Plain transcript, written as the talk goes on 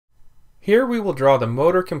Here we will draw the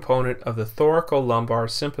motor component of the thoracolumbar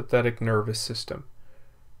sympathetic nervous system.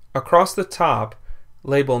 Across the top,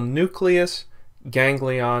 label nucleus,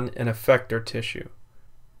 ganglion, and effector tissue.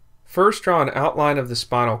 First draw an outline of the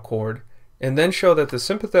spinal cord, and then show that the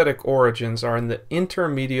sympathetic origins are in the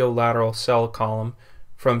intermediolateral cell column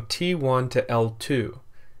from T1 to L2.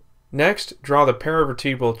 Next, draw the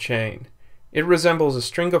paravertebral chain. It resembles a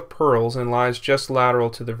string of pearls and lies just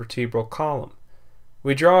lateral to the vertebral column.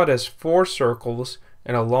 We draw it as 4 circles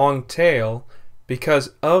and a long tail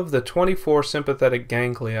because of the 24 sympathetic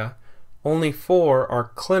ganglia, only 4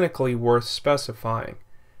 are clinically worth specifying.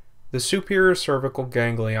 The superior cervical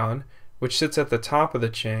ganglion, which sits at the top of the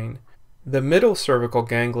chain, the middle cervical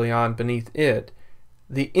ganglion beneath it,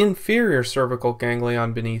 the inferior cervical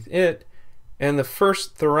ganglion beneath it, and the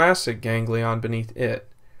first thoracic ganglion beneath it.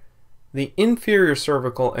 The inferior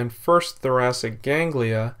cervical and first thoracic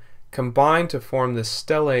ganglia combine to form the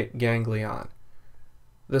stellate ganglion.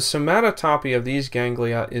 The somatotopy of these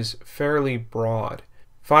ganglia is fairly broad.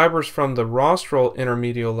 Fibers from the rostral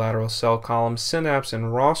intermediolateral cell column synapse in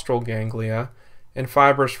rostral ganglia, and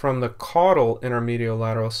fibers from the caudal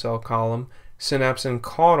intermediolateral cell column synapse in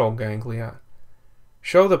caudal ganglia.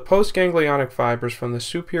 Show the postganglionic fibers from the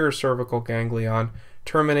superior cervical ganglion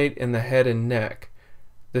terminate in the head and neck,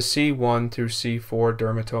 the C1 through C4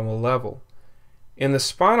 dermatomal level. In the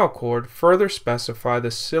spinal cord, further specify the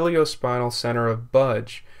ciliospinal center of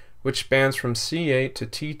Budge, which spans from C8 to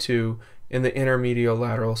T2 in the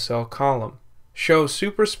intermediolateral cell column. Show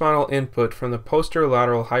supraspinal input from the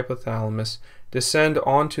posterolateral hypothalamus descend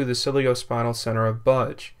onto the ciliospinal center of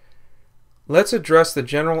Budge. Let's address the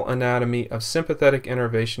general anatomy of sympathetic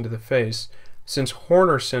innervation to the face, since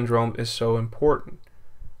Horner syndrome is so important.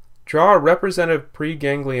 Draw a representative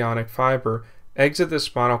preganglionic fiber exit the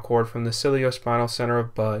spinal cord from the ciliospinal center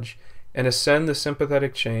of Budge and ascend the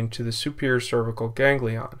sympathetic chain to the superior cervical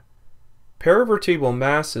ganglion. Paravertebral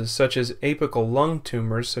masses such as apical lung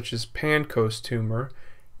tumors, such as Pancoast tumor,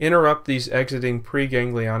 interrupt these exiting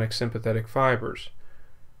preganglionic sympathetic fibers.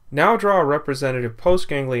 Now draw a representative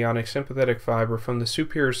postganglionic sympathetic fiber from the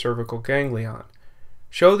superior cervical ganglion.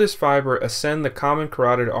 Show this fiber ascend the common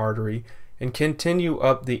carotid artery and continue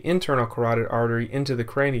up the internal carotid artery into the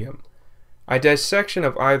cranium. A dissection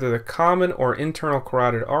of either the common or internal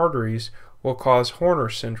carotid arteries will cause Horner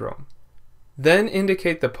syndrome. Then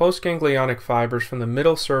indicate the postganglionic fibers from the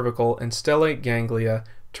middle cervical and stellate ganglia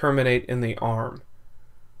terminate in the arm.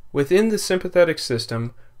 Within the sympathetic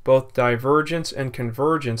system, both divergence and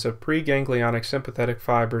convergence of preganglionic sympathetic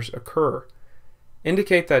fibers occur.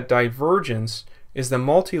 Indicate that divergence is the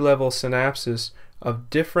multi-level synapses of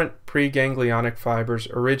different preganglionic fibers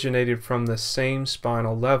originated from the same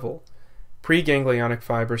spinal level. Preganglionic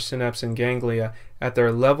fibers synapse in ganglia at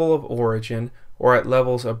their level of origin or at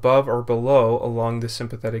levels above or below along the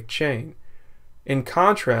sympathetic chain. In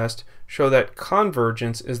contrast, show that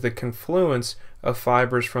convergence is the confluence of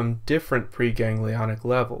fibers from different preganglionic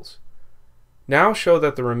levels. Now show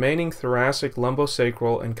that the remaining thoracic,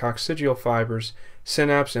 lumbosacral, and coccygeal fibers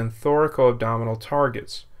synapse in thoracoabdominal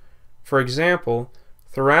targets. For example,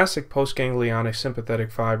 thoracic postganglionic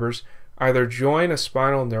sympathetic fibers either join a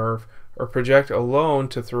spinal nerve or project alone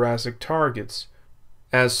to thoracic targets,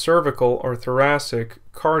 as cervical or thoracic,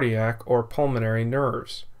 cardiac, or pulmonary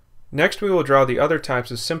nerves. Next we will draw the other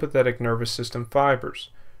types of sympathetic nervous system fibers.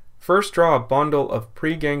 First draw a bundle of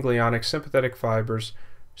preganglionic sympathetic fibers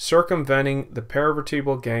circumventing the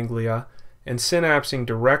paravertebral ganglia and synapsing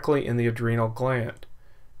directly in the adrenal gland.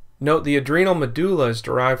 Note the adrenal medulla is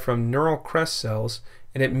derived from neural crest cells,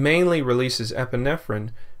 and it mainly releases epinephrine,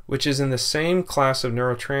 which is in the same class of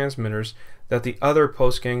neurotransmitters that the other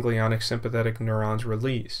postganglionic sympathetic neurons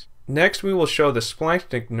release. Next we will show the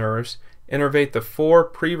splanchnic nerves innervate the 4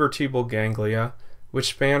 prevertebral ganglia, which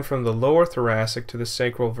span from the lower thoracic to the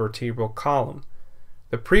sacral vertebral column.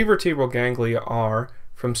 The prevertebral ganglia are,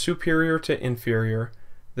 from superior to inferior,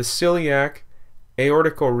 the celiac,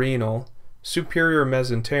 aorticorenal, superior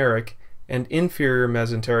mesenteric, and inferior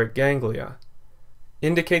mesenteric ganglia.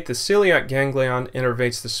 Indicate the celiac ganglion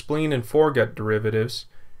innervates the spleen and foregut derivatives,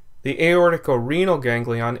 the aorticorenal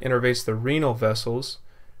ganglion innervates the renal vessels,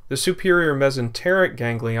 the superior mesenteric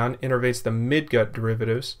ganglion innervates the midgut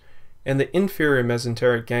derivatives, and the inferior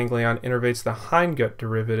mesenteric ganglion innervates the hindgut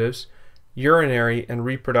derivatives, urinary and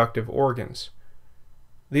reproductive organs.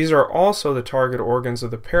 These are also the target organs of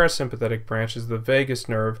the parasympathetic branches of the vagus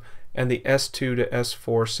nerve and the S2 to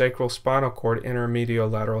S4 sacral spinal cord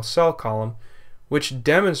intermediolateral cell column, which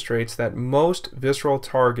demonstrates that most visceral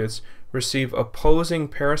targets receive opposing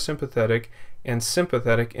parasympathetic and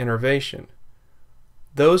sympathetic innervation.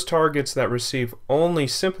 Those targets that receive only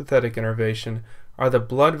sympathetic innervation are the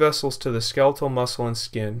blood vessels to the skeletal muscle and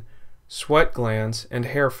skin, sweat glands, and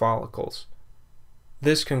hair follicles.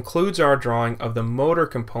 This concludes our drawing of the motor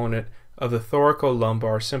component of the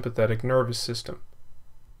thoracolumbar sympathetic nervous system.